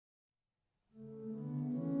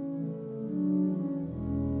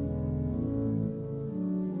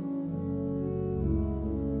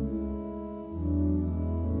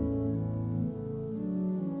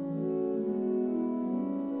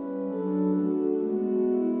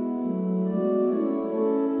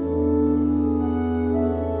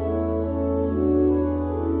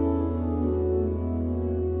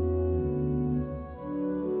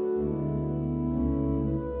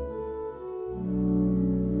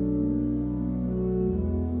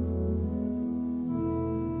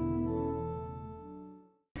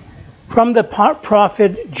From the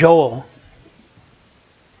prophet Joel.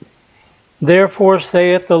 Therefore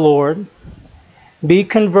saith the Lord, be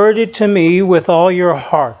converted to me with all your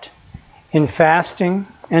heart, in fasting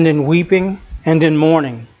and in weeping and in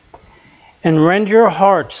mourning, and rend your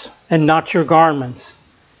hearts and not your garments,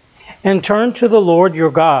 and turn to the Lord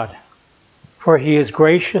your God, for he is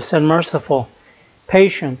gracious and merciful,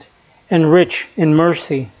 patient and rich in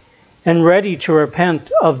mercy, and ready to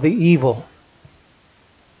repent of the evil.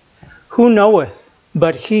 Who knoweth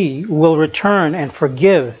but he will return and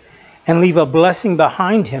forgive and leave a blessing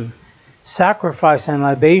behind him, sacrifice and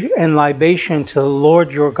libation to the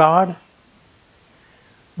Lord your God?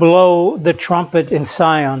 Blow the trumpet in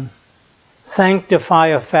Sion, sanctify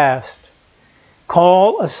a fast,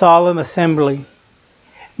 call a solemn assembly,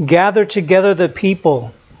 gather together the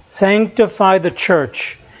people, sanctify the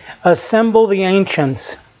church, assemble the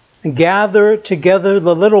ancients, gather together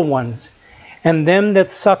the little ones, and them that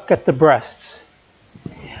suck at the breasts.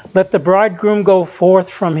 Let the bridegroom go forth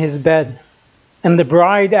from his bed, and the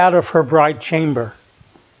bride out of her bride chamber.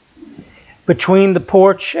 Between the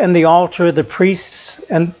porch and the altar the priests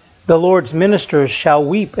and the Lord's ministers shall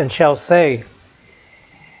weep and shall say,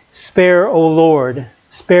 spare, O Lord,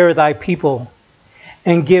 spare thy people,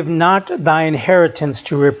 and give not thy inheritance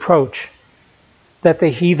to reproach, that the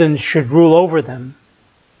heathen should rule over them.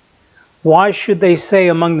 Why should they say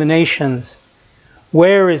among the nations,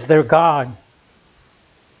 where is their God?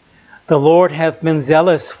 The Lord hath been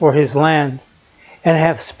zealous for his land, and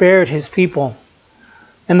hath spared his people.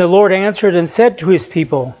 And the Lord answered and said to his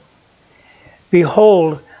people,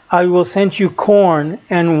 behold, I will send you corn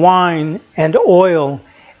and wine and oil,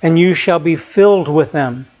 and you shall be filled with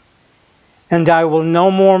them. And I will no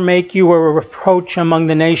more make you a reproach among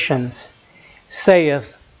the nations,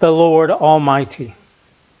 saith the Lord Almighty.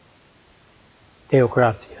 Deo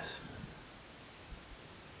gratias.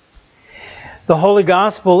 The Holy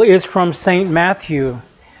Gospel is from St. Matthew.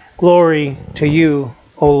 Glory to you,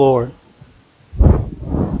 O Lord.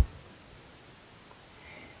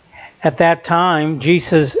 At that time,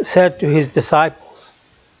 Jesus said to his disciples,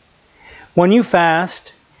 when you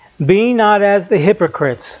fast, be not as the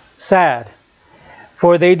hypocrites, sad,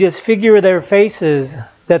 for they disfigure their faces,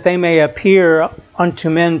 that they may appear unto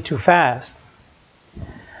men to fast.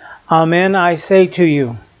 Amen, I say to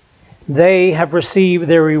you, they have received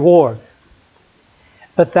their reward.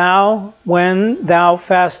 But thou, when thou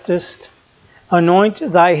fastest,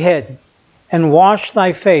 anoint thy head, and wash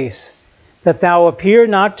thy face, that thou appear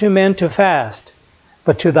not to men to fast,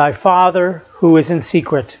 but to thy Father who is in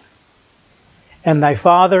secret. And thy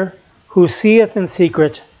Father who seeth in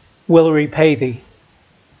secret will repay thee.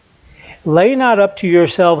 Lay not up to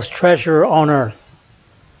yourselves treasure on earth,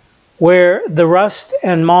 where the rust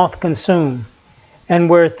and moth consume, and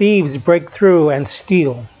where thieves break through and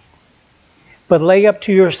steal. But lay up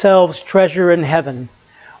to yourselves treasure in heaven,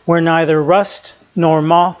 where neither rust nor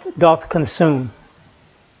moth doth consume,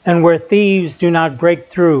 and where thieves do not break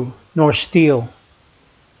through nor steal.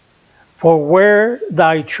 For where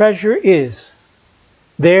thy treasure is,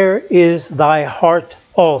 there is thy heart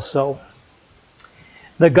also.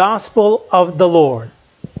 The Gospel of the Lord.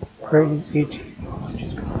 Praise be to you, Lord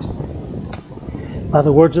Jesus Christ. By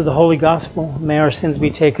the words of the Holy Gospel, may our sins be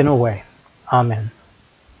taken away. Amen.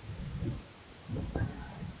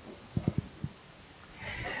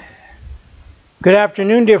 Good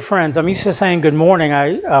afternoon, dear friends. I'm used to saying good morning.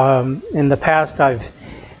 In the past,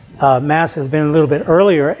 Mass has been a little bit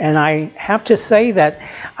earlier, and I have to say that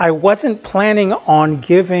I wasn't planning on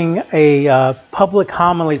giving a public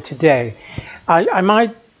homily today. I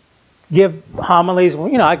might give homilies,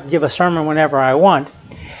 I can give a sermon whenever I want,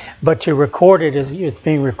 but to record it, it's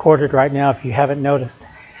being recorded right now if you haven't noticed.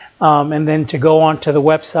 And then to go onto the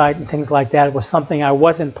website and things like that was something I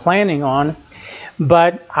wasn't planning on.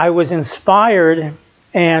 But I was inspired,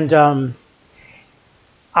 and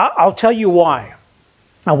I'll tell you why.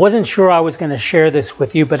 I wasn't sure I was going to share this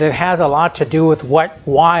with you, but it has a lot to do with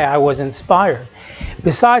why I was inspired.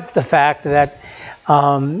 Besides the fact that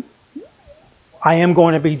I am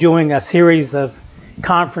going to be doing a series of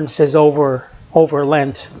conferences over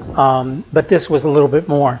Lent, but this was a little bit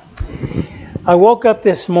more. I woke up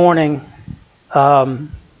this morning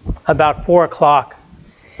about 4 o'clock.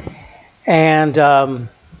 And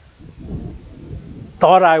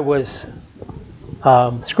thought I was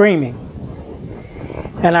screaming.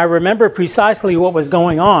 And I remember precisely what was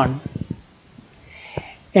going on.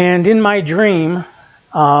 And in my dream,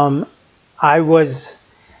 I was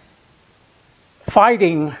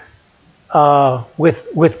fighting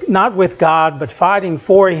not with God, but fighting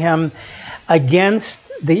for Him against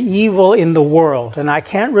the evil in the world. And I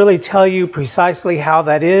can't really tell you precisely how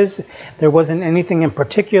that is. There wasn't anything in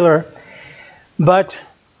particular. But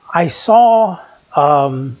I saw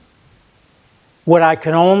what I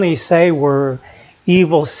can only say were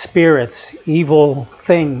evil spirits, evil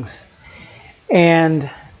things. And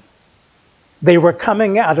they were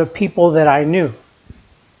coming out of people that I knew.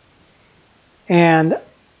 And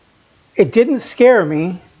it didn't scare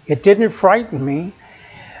me. It didn't frighten me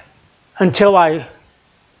until I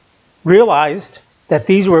realized that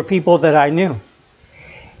these were people that I knew.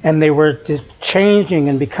 And they were just changing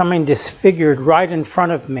and becoming disfigured right in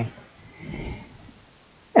front of me.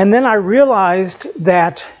 And then I realized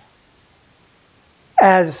that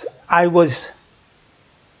as I was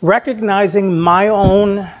recognizing my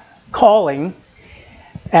own calling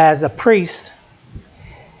as a priest,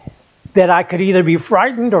 that I could either be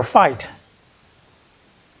frightened or fight.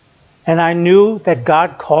 And I knew that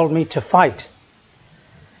God called me to fight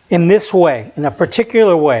in this way, in a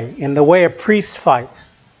particular way, in the way a priest fights,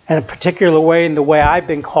 in a particular way, in the way I've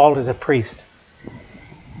been called as a priest.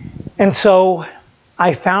 And so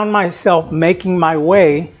I found myself making my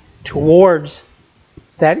way towards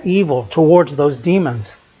that evil, towards those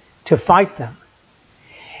demons, to fight them.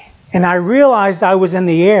 And I realized I was in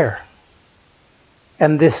the air.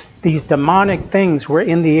 And these demonic things were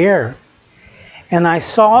in the air. And I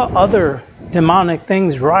saw other demonic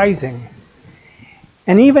things rising.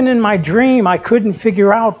 And even in my dream, I couldn't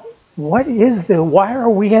figure out, why are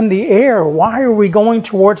we in the air? Why are we going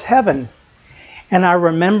towards heaven? And I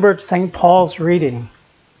remembered St. Paul's reading,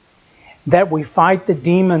 that we fight the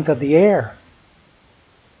demons of the air.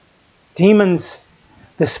 Demons,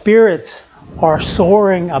 the spirits, are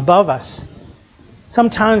soaring above us.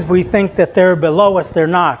 Sometimes we think that they're below us. They're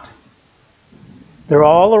not. They're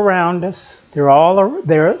all around us. They're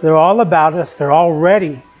all about us. They're all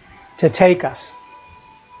ready to take us.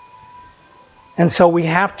 And so we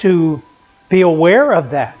have to be aware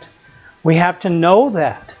of that. We have to know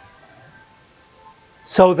that,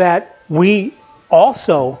 so that we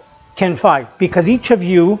also can fight. Because each of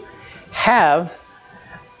you have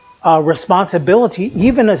a responsibility,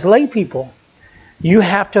 even as lay people. You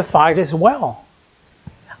have to fight as well.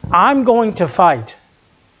 I'm going to fight,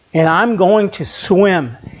 and I'm going to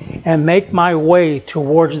swim and make my way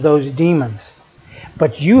towards those demons.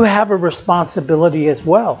 But you have a responsibility as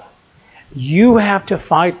well. You have to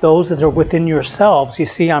fight those that are within yourselves. You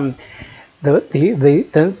see,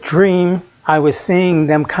 the dream, I was seeing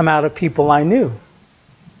them come out of people I knew.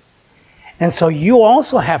 And so you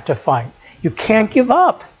also have to fight. You can't give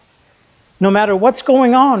up. No matter what's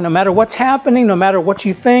going on, no matter what's happening, no matter what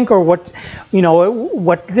you think or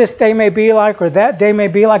what this day may be like or that day may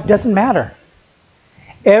be like, doesn't matter.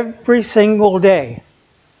 Every single day,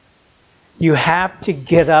 you have to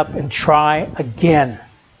get up and try again.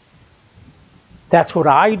 That's what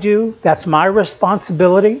I do. That's my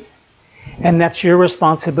responsibility. And that's your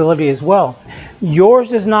responsibility as well.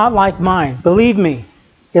 Yours is not like mine. Believe me,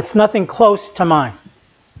 it's nothing close to mine.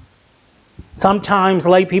 Sometimes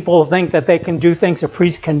lay people think that they can do things a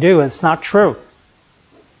priest can do. It's not true.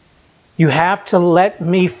 You have to let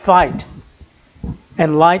me fight.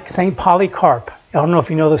 And like St. Polycarp, I don't know if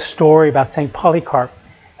you know the story about St. Polycarp.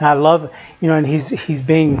 And I love, and he's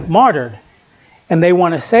being martyred. And they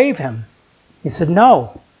want to save him. He said,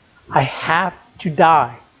 no, I have to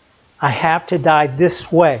die. I have to die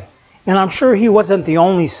this way. And I'm sure he wasn't the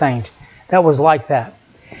only saint that was like that.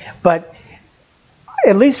 But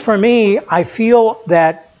at least for me, I feel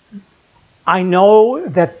that I know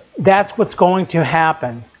that that's what's going to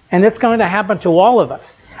happen. And it's going to happen to all of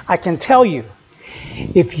us. I can tell you,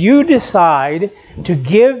 if you decide to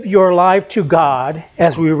give your life to God,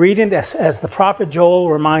 as we read in this, as the prophet Joel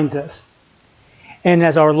reminds us, and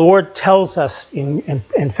as our Lord tells us in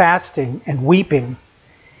fasting and weeping,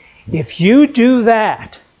 if you do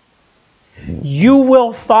that, you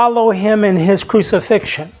will follow him in his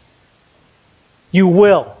crucifixion. You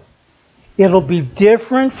will. It'll be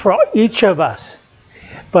different for each of us.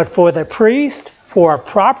 But for the priest, for a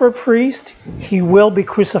proper priest, he will be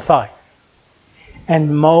crucified.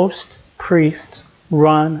 And most priests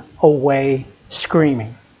run away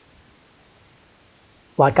screaming,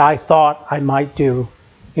 like I thought I might do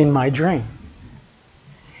in my dream.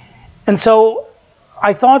 And so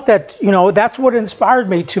I thought that, that's what inspired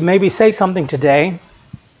me to maybe say something today,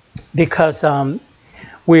 because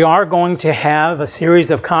we are going to have a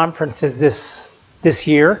series of conferences this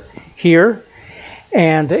year here.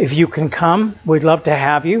 And if you can come, we'd love to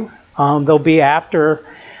have you. They'll be after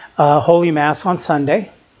Holy Mass on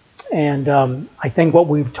Sunday. And I think what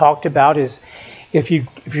we've talked about is if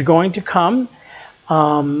you're going to come,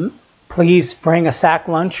 please bring a sack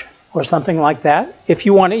lunch or something like that. If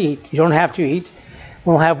you want to eat, you don't have to eat.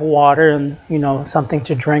 We'll have water and, something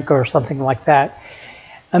to drink or something like that.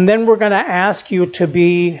 And then we're going to ask you to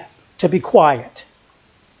be quiet.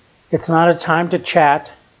 It's not a time to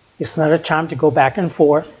chat. It's not a time to go back and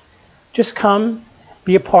forth. Just come,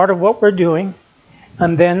 be a part of what we're doing.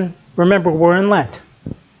 And then remember, we're in Lent.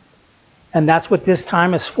 And that's what this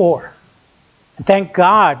time is for. And thank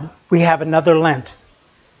God we have another Lent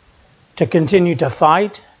to continue to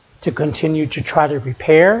fight, to continue to try to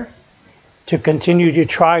repair, to continue to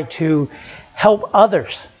try to help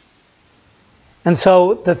others. And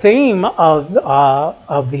so the theme of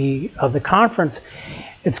the conference,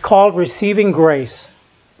 it's called Receiving Grace.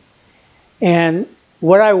 And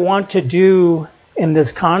what I want to do in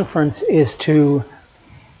this conference is to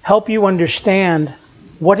help you understand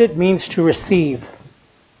what it means to receive.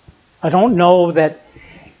 I don't know that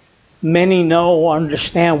many know or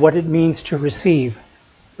understand what it means to receive.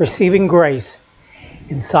 Receiving grace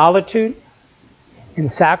in solitude, in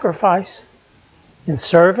sacrifice, in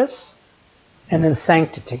service, and in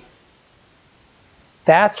sanctity.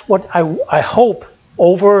 That's what I hope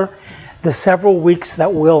over the several weeks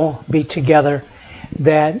that we'll be together,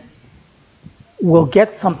 that we'll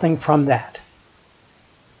get something from that.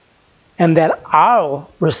 And that I'll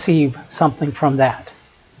receive something from that.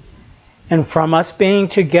 And from us being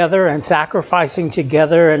together and sacrificing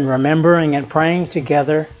together and remembering and praying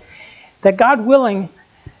together, that God willing,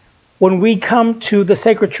 when we come to the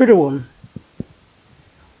Sacred Triduum,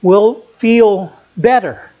 we'll feel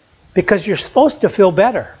better, because you're supposed to feel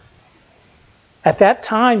better. At that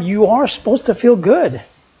time, you are supposed to feel good.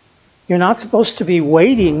 You're not supposed to be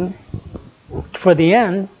waiting for the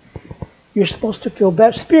end. You're supposed to feel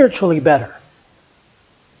better, spiritually better,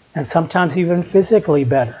 and sometimes even physically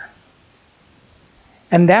better.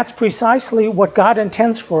 And that's precisely what God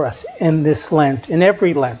intends for us in this Lent, in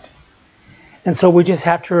every Lent. And so we just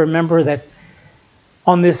have to remember that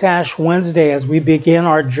on this Ash Wednesday, as we begin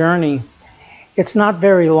our journey, it's not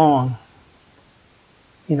very long.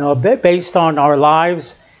 Based on our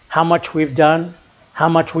lives, how much we've done, how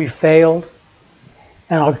much we've failed.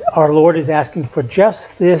 And our Lord is asking for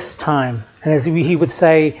just this time. And as He would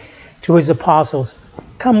say to His apostles,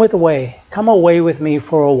 come away with me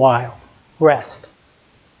for a while, rest.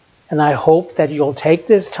 And I hope that you'll take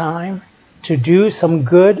this time to do some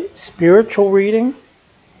good spiritual reading,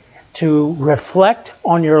 to reflect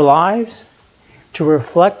on your lives, to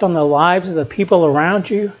reflect on the lives of the people around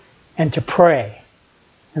you, and to pray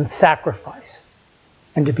and sacrifice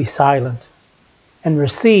and to be silent and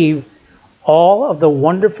receive all of the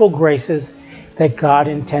wonderful graces that God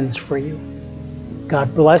intends for you.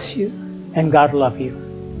 God bless you and God love you.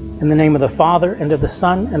 In the name of the Father, and of the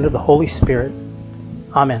Son, and of the Holy Spirit.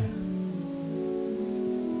 Amen.